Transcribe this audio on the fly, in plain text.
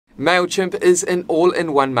MailChimp is an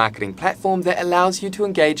all-in-one marketing platform that allows you to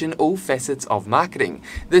engage in all facets of marketing.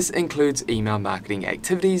 This includes email marketing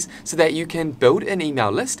activities so that you can build an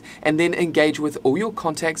email list and then engage with all your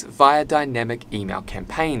contacts via dynamic email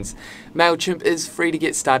campaigns. MailChimp is free to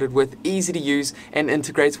get started with, easy to use, and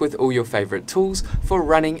integrates with all your favorite tools for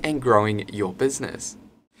running and growing your business.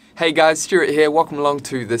 Hey guys, Stewart here, welcome along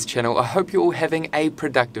to this channel. I hope you're all having a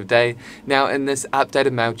productive day. Now in this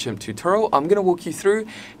updated MailChimp tutorial, I'm going to walk you through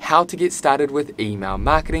how to get started with email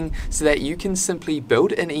marketing so that you can simply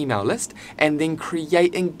build an email list and then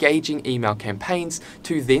create engaging email campaigns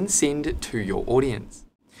to then send to your audience.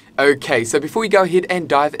 Okay, so before we go ahead and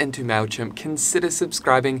dive into MailChimp, consider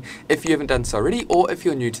subscribing if you haven't done so already or if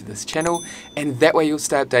you're new to this channel, and that way you'll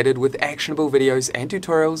stay updated with actionable videos and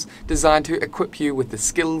tutorials designed to equip you with the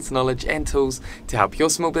skills, knowledge and tools to help your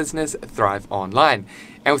small business thrive online.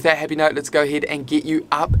 And with that happy note, let's go ahead and get you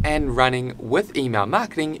up and running with email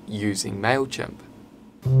marketing using MailChimp.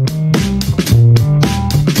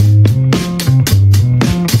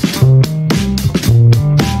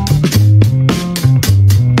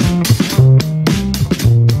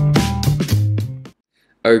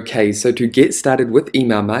 Okay, so to get started with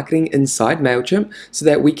email marketing inside MailChimp so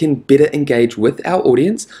that we can better engage with our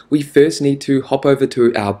audience, we first need to hop over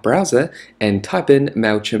to our browser and type in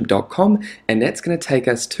MailChimp.com, and that's going to take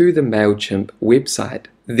us to the MailChimp website.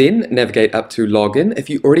 Then navigate up to login if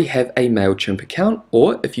you already have a MailChimp account,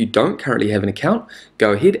 or if you don't currently have an account,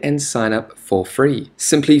 go ahead and sign up for free.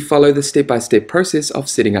 Simply follow the step-by-step process of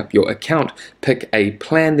setting up your account. Pick a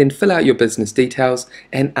plan, then fill out your business details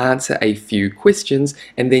and answer a few questions,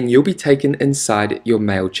 and then you'll be taken inside your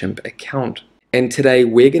MailChimp account. And today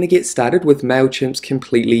we're going to get started with MailChimp's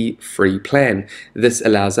completely free plan. This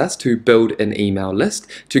allows us to build an email list,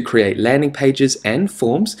 to create landing pages and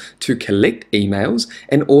forms, to collect emails,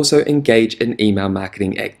 and also engage in email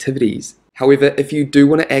marketing activities. However, if you do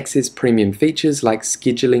want to access premium features like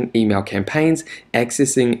scheduling email campaigns,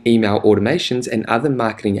 accessing email automations and other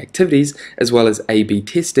marketing activities, as well as A/B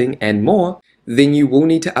testing and more, then you will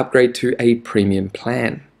need to upgrade to a premium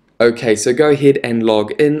plan. Okay, so go ahead and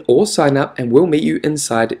log in or sign up and we'll meet you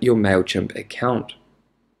inside your MailChimp account.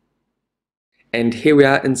 And here we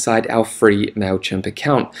are inside our free MailChimp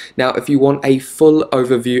account. Now, if you want a full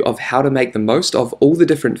overview of how to make the most of all the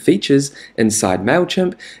different features inside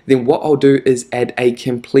MailChimp, then what I'll do is add a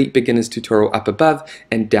complete beginner's tutorial up above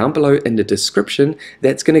and down below in the description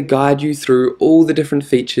that's going to guide you through all the different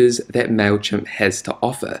features that MailChimp has to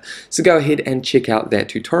offer. So go ahead and check out that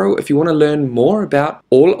tutorial if you want to learn more about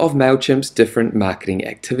all of MailChimp's different marketing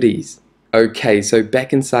activities. Okay, so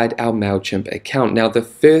back inside our MailChimp account. Now the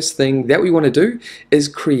first thing that we want to do is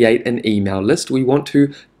create an email list. We want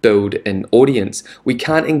to build an audience. We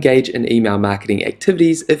can't engage in email marketing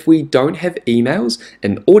activities if we don't have emails,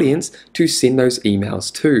 an audience to send those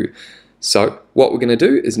emails to. So what we're going to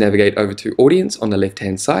do is navigate over to audience on the left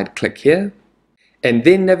hand side, click here, and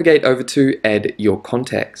then navigate over to add your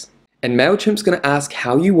contacts. And MailChimp's going to ask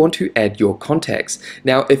how you want to add your contacts.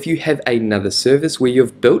 Now, if you have another service where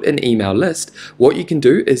you've built an email list, what you can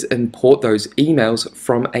do is import those emails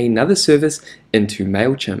from another service into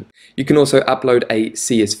MailChimp. You can also upload a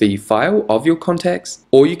CSV file of your contacts,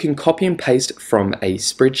 or you can copy and paste from a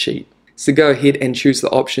spreadsheet. So go ahead and choose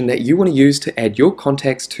the option that you want to use to add your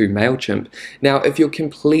contacts to MailChimp. Now, if you're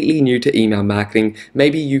completely new to email marketing,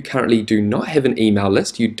 maybe you currently do not have an email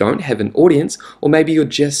list, you don't have an audience, or maybe you're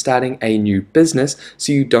just starting a new business,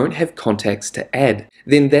 so you don't have contacts to add,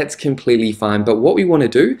 then that's completely fine. But what we want to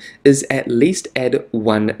do is at least add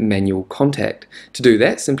one manual contact. To do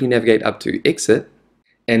that, simply navigate up to Exit,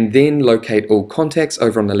 and then locate all contacts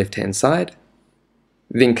over on the left-hand side.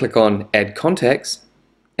 Then click on Add Contacts,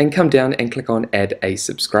 and come down and click on Add a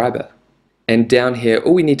Subscriber. And down here,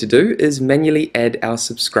 all we need to do is manually add our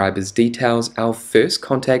subscriber's details, our first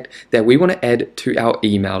contact that we want to add to our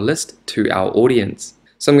email list, to our audience.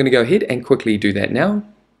 So I'm going to go ahead and quickly do that now.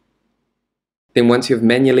 Then once you've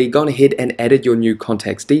manually gone ahead and added your new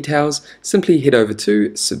contact's details, simply head over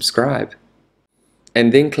to Subscribe.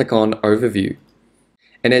 And then click on Overview.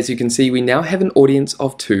 And as you can see, we now have an audience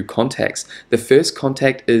of two contacts. The first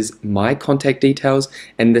contact is my contact details,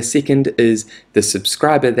 and the second is the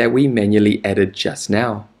subscriber that we manually added just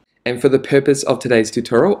now. And for the purpose of today's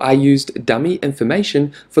tutorial, I used dummy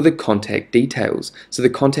information for the contact details. So the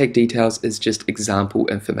contact details is just example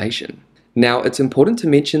information. Now, it's important to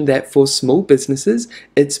mention that for small businesses,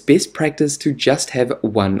 it's best practice to just have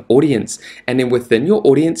one audience. And then within your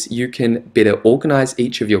audience, you can better organize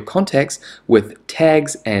each of your contacts with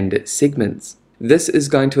tags and segments. This is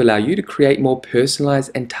going to allow you to create more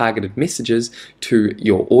personalized and targeted messages to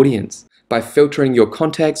your audience. by filtering your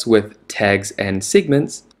contacts with tags and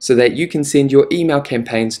segments so that you can send your email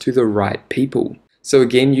campaigns to the right people. So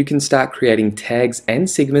again, you can start creating tags and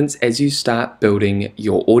segments as you start building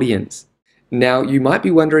your audience. Now, you might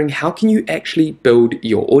be wondering, how can you actually build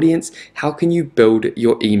your audience? How can you build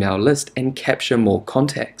your email list and capture more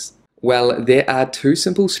contacts? Well, there are two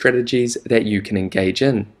simple strategies that you can engage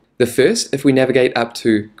in. The first, if we navigate up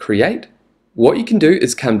to Create, what you can do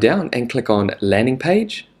is come down and click on Landing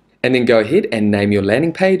Page, and then go ahead and name your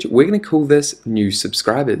landing page. We're going to call this New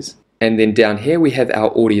Subscribers. And then down here we have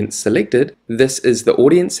our audience selected. This is the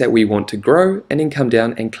audience that we want to grow, and then come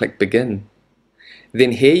down and click Begin.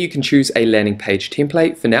 Then here you can choose a landing page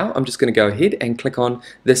template. For now, I'm just going to go ahead and click on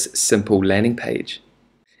this simple landing page.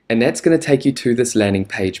 And that's going to take you to this landing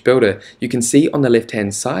page builder. You can see on the left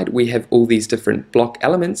hand side we have all these different block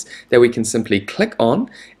elements that we can simply click on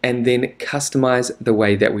and then customize the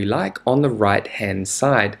way that we like on the right hand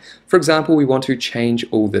side. For example, we want to change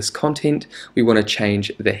all this content, we want to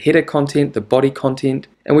change the header content, the body content,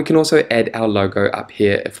 and we can also add our logo up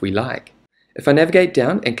here if we like. If I navigate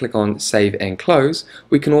down and click on Save and Close,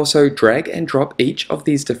 we can also drag and drop each of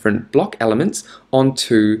these different block elements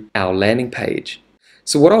onto our landing page.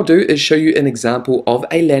 So what I'll do is show you an example of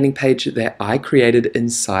a landing page that I created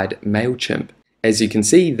inside MailChimp. As you can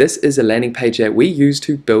see, this is a landing page that we use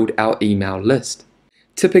to build our email list.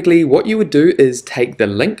 Typically, what you would do is take the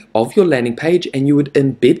link of your landing page and you would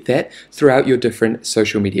embed that throughout your different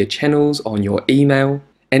social media channels, on your email,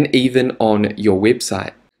 and even on your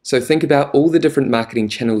website. So think about all the different marketing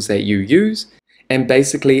channels that you use, and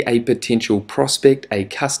basically a potential prospect, a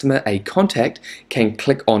customer, a contact can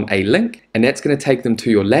click on a link, and that's going to take them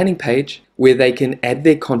to your landing page where they can add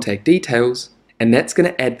their contact details, and that's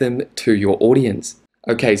going to add them to your audience.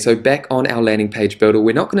 Okay, so back on our landing page builder,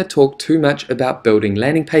 we're not going to talk too much about building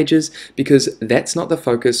landing pages because that's not the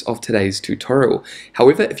focus of today's tutorial.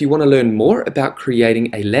 However, if you want to learn more about creating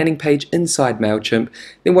a landing page inside MailChimp,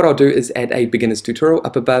 then what I'll do is add a beginner's tutorial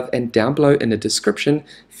up above and down below in the description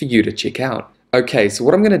for you to check out. Okay, so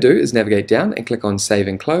what I'm going to do is navigate down and click on Save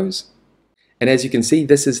and Close. And as you can see,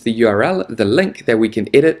 this is the URL, the link that we can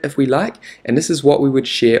edit if we like, and this is what we would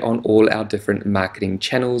share on all our different marketing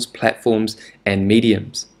channels, platforms, and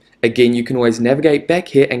mediums. Again, you can always navigate back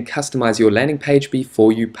here and customize your landing page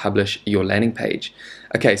before you publish your landing page.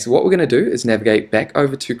 Okay, so what we're going to do is navigate back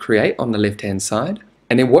over to Create on the left-hand side.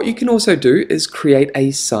 And then what you can also do is create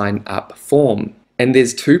a sign up form. And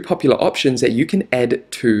there's two popular options that you can add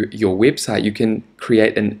to your website. You can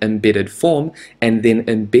create an embedded form and then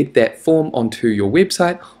embed that form onto your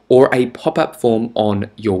website, or a pop-up form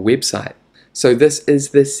on your website. So this is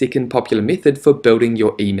the second popular method for building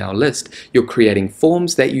your email list. You're creating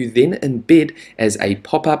forms that you then embed as a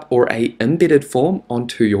pop-up or a embedded form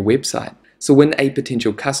onto your website. So when a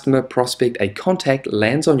potential customer, prospect, a contact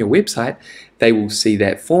lands on your website, they will see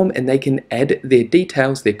that form and they can add their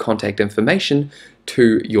details, their contact information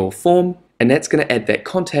to your form, and that's going to add that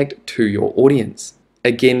contact to your audience.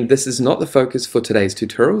 Again, this is not the focus for today's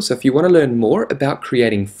tutorial, so if you want to learn more about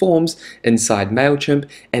creating forms inside MailChimp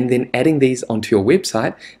and then adding these onto your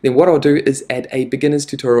website, then what I'll do is add a beginner's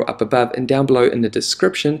tutorial up above and down below in the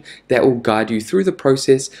description that will guide you through the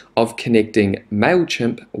process of connecting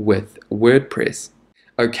MailChimp with WordPress.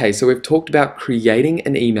 Okay, so we've talked about creating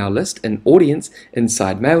an email list, an audience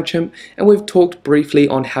inside MailChimp, and we've talked briefly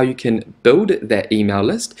on how you can build that email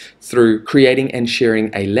list through creating and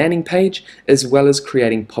sharing a landing page, as well as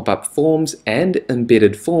creating pop-up forms and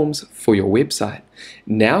embedded forms for your website.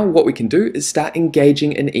 Now what we can do is start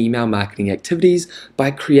engaging in email marketing activities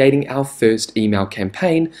by creating our first email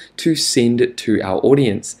campaign to send to our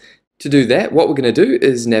audience. To do that, what we're going to do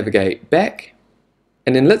is navigate back.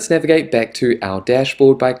 And then let's navigate back to our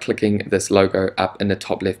dashboard by clicking this logo up in the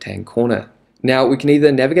top left hand corner. Now we can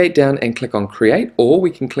either navigate down and click on Create, or we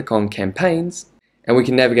can click on Campaigns, and we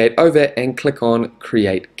can navigate over and click on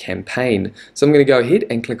Create Campaign. So I'm going to go ahead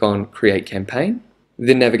and click on Create Campaign,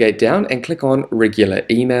 then navigate down and click on Regular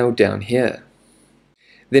Email down here.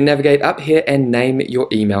 Then navigate up here and name your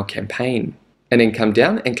email campaign, and then come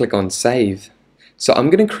down and click on Save. So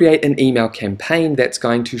I'm going to create an email campaign that's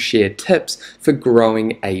going to share tips for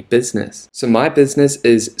growing a business. So my business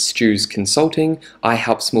is Stew's Consulting. I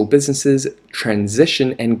help small businesses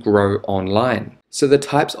transition and grow online. So the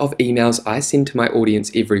types of emails I send to my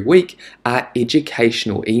audience every week are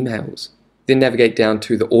educational emails. Then navigate down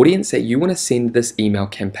to the audience that you want to send this email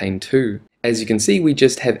campaign to. As you can see, we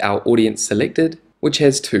just have our audience selected, which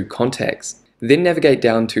has 2 contacts. Then navigate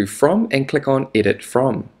down to From and click on Edit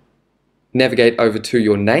From. Navigate over to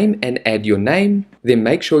your name and add your name, then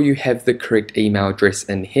make sure you have the correct email address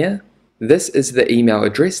in here. This is the email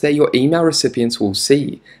address that your email recipients will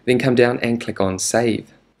see. Then come down and click on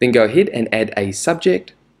Save. Then go ahead and add a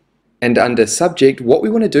subject. And under subject, what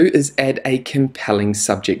we want to do is add a compelling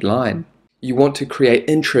subject line. You want to create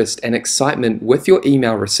interest and excitement with your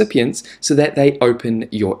email recipients so that they open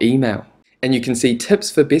your email. And you can see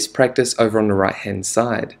tips for best practice over on the right hand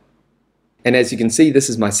side. And as you can see, this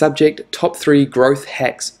is my subject, top 3 growth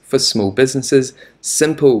hacks for small businesses,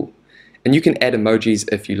 simple. And you can add emojis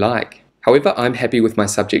if you like. However, I'm happy with my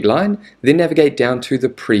subject line, then navigate down to the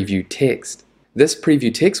preview text. This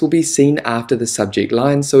preview text will be seen after the subject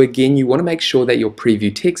line, so again, you want to make sure that your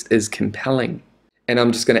preview text is compelling. And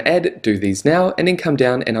I'm just going to add do these now, and then come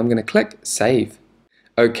down and I'm going to click Save.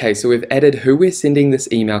 Okay, so we've added who we're sending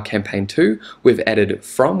this email campaign to, we've added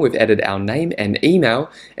from, we've added our name and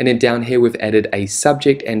email, and then down here we've added a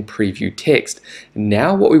subject and preview text.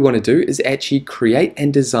 Now what we want to do is actually create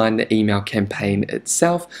and design the email campaign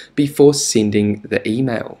itself before sending the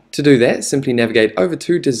email. To do that, simply navigate over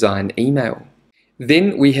to Design Email.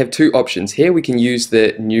 Then we have 2 options here. We can use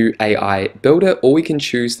the new AI builder or we can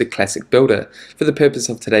choose the classic builder. For the purpose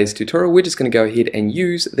of today's tutorial, we're just going to go ahead and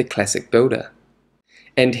use the classic builder.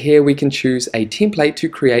 And here we can choose a template to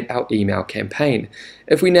create our email campaign.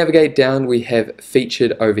 If we navigate down, we have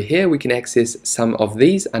featured over here. We can access some of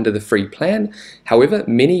these under the free plan. However,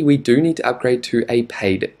 many we do need to upgrade to a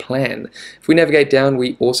paid plan. If we navigate down,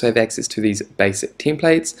 we also have access to these basic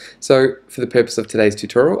templates. So for the purpose of today's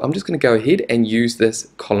tutorial, I'm just going to go ahead and use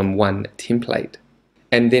this column 1 template.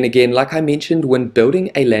 And then again, like I mentioned, when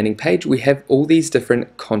building a landing page, we have all these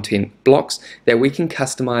different content blocks that we can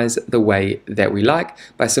customize the way that we like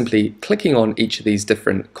by simply clicking on each of these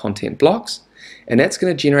different content blocks. And that's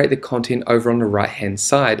going to generate the content over on the right hand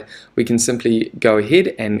side. We can simply go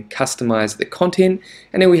ahead and customize the content,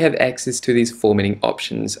 and then we have access to these formatting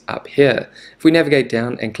options up here. If we navigate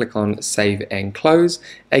down and click on Save and Close,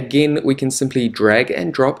 again we can simply drag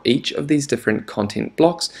and drop each of these different content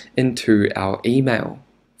blocks into our email.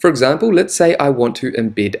 For example, let's say I want to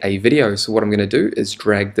embed a video. So what I'm going to do is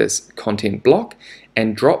drag this content block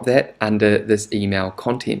and drop that under this email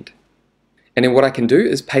content. And then what I can do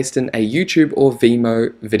is paste in a YouTube or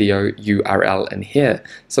Vimeo video URL in here.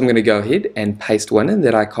 So I'm going to go ahead and paste one in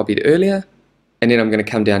that I copied earlier. And then I'm going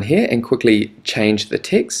to come down here and quickly change the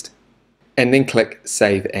text and then click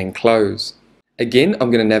Save and Close. Again,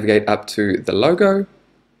 I'm going to navigate up to the logo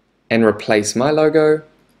and replace my logo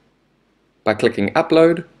by clicking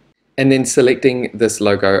Upload and then selecting this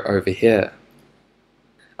logo over here.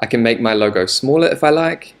 I can make my logo smaller if I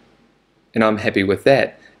like, and I'm happy with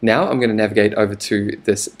that. Now I'm going to navigate over to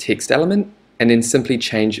this text element and then simply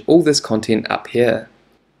change all this content up here.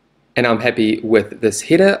 And I'm happy with this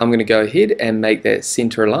header. I'm going to go ahead and make that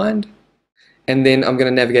center aligned. And then I'm going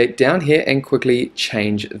to navigate down here and quickly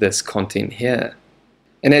change this content here.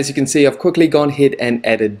 And as you can see, I've quickly gone ahead and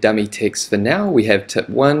added dummy text for now. We have tip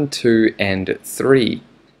 1, 2, and 3.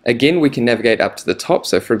 Again, we can navigate up to the top.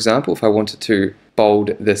 So for example, if I wanted to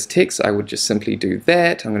bold this text, I would just simply do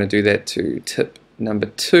that. I'm going to do that to tip number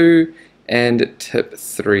 2 and tip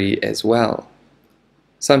 3 as well.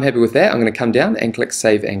 So I'm happy with that. I'm going to come down and click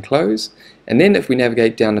Save and Close. And then if we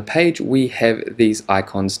navigate down the page, we have these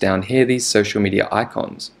icons down here, these social media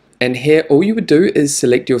icons. And here all you would do is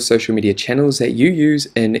select your social media channels that you use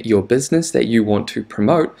in your business that you want to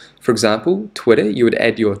promote. For example, Twitter, you would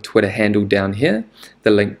add your Twitter handle down here,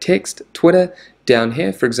 the link text, Twitter, down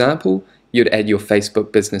here, for example, you'd add your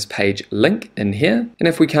Facebook business page link in here. And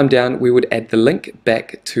if we come down, we would add the link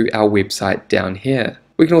back to our website down here.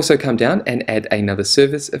 We can also come down and add another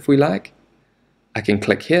service if we like. I can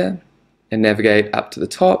click here and navigate up to the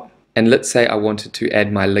top. And let's say I wanted to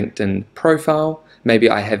add my LinkedIn profile. Maybe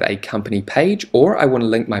I have a company page or I want to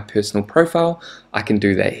link my personal profile. I can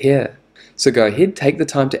do that here. So go ahead, take the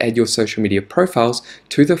time to add your social media profiles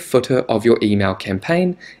to the footer of your email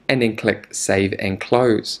campaign and then click Save and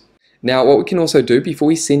Close. Now what we can also do before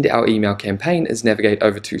we send our email campaign is navigate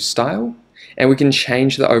over to Style, and we can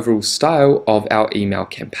change the overall style of our email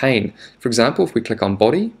campaign. For example, if we click on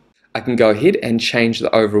Body, I can go ahead and change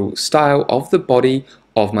the overall style of the body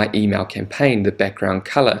of my email campaign, the background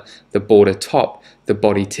color, the border top, the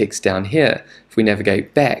body text down here. If we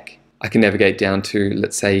navigate back, I can navigate down to,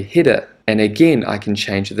 let's say, header, and again I can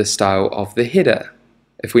change the style of the header.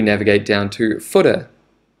 If we navigate down to footer,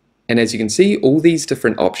 and as you can see, all these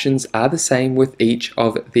different options are the same with each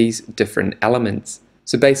of these different elements.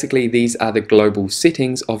 So basically these are the global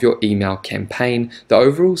settings of your email campaign, the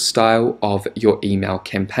overall style of your email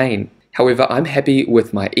campaign. However, I'm happy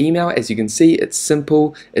with my email. As you can see, it's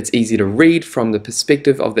simple, it's easy to read from the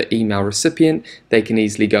perspective of the email recipient. They can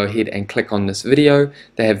easily go ahead and click on this video.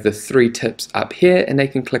 They have the 3 tips up here, and they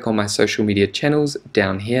can click on my social media channels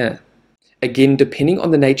down here. Again, depending on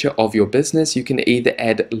the nature of your business, you can either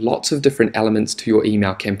add lots of different elements to your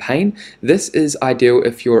email campaign. This is ideal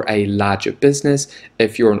if you're a larger business,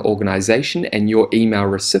 if you're an organization and your email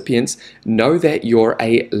recipients know that you're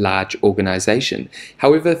a large organization.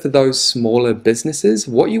 However, for those smaller businesses,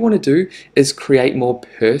 what you want to do is create more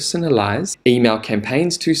personalized email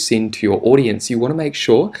campaigns to send to your audience. You want to make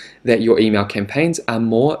sure that your email campaigns are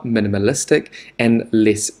more minimalistic and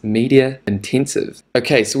less media intensive.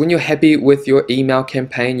 Okay, so when you're happy with your email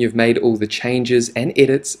campaign, you've made all the changes and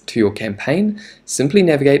edits to your campaign, simply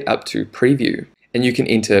navigate up to preview. And you can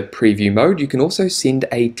enter preview mode. You can also send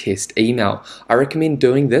a test email. I recommend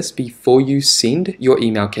doing this before you send your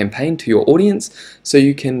email campaign to your audience so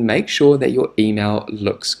you can make sure that your email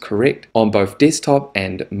looks correct on both desktop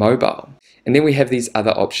and mobile. And then we have these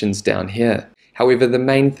other options down here. However, the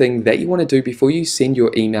main thing that you want to do before you send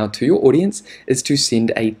your email to your audience is to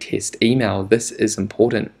send a test email. This is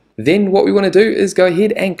important. Then what we want to do is go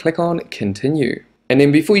ahead and click on continue. And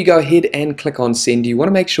then before you go ahead and click on send, you want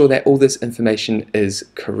to make sure that all this information is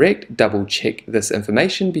correct. Double check this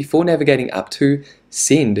information before navigating up to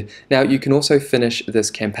send. Now you can also finish this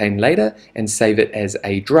campaign later and save it as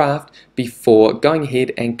a draft before going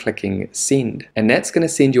ahead and clicking send. And that's going to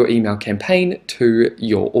send your email campaign to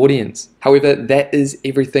your audience. However, that is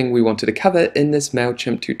everything we wanted to cover in this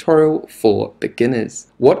MailChimp tutorial for beginners.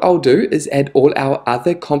 What I'll do is add all our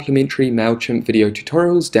other complimentary MailChimp video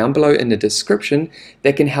tutorials down below in the description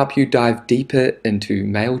that can help you dive deeper into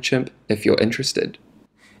MailChimp if you're interested.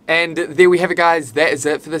 And there we have it, guys. That is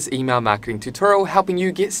it for this email marketing tutorial, helping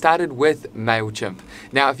you get started with MailChimp.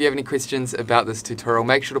 Now, if you have any questions about this tutorial,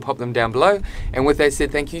 make sure to pop them down below. And with that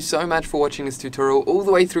said, thank you so much for watching this tutorial all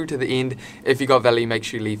the way through to the end. If you got value, make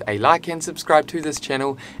sure you leave a like and subscribe to this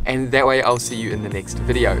channel. And that way I'll see you in the next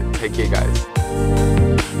video. Take care, guys.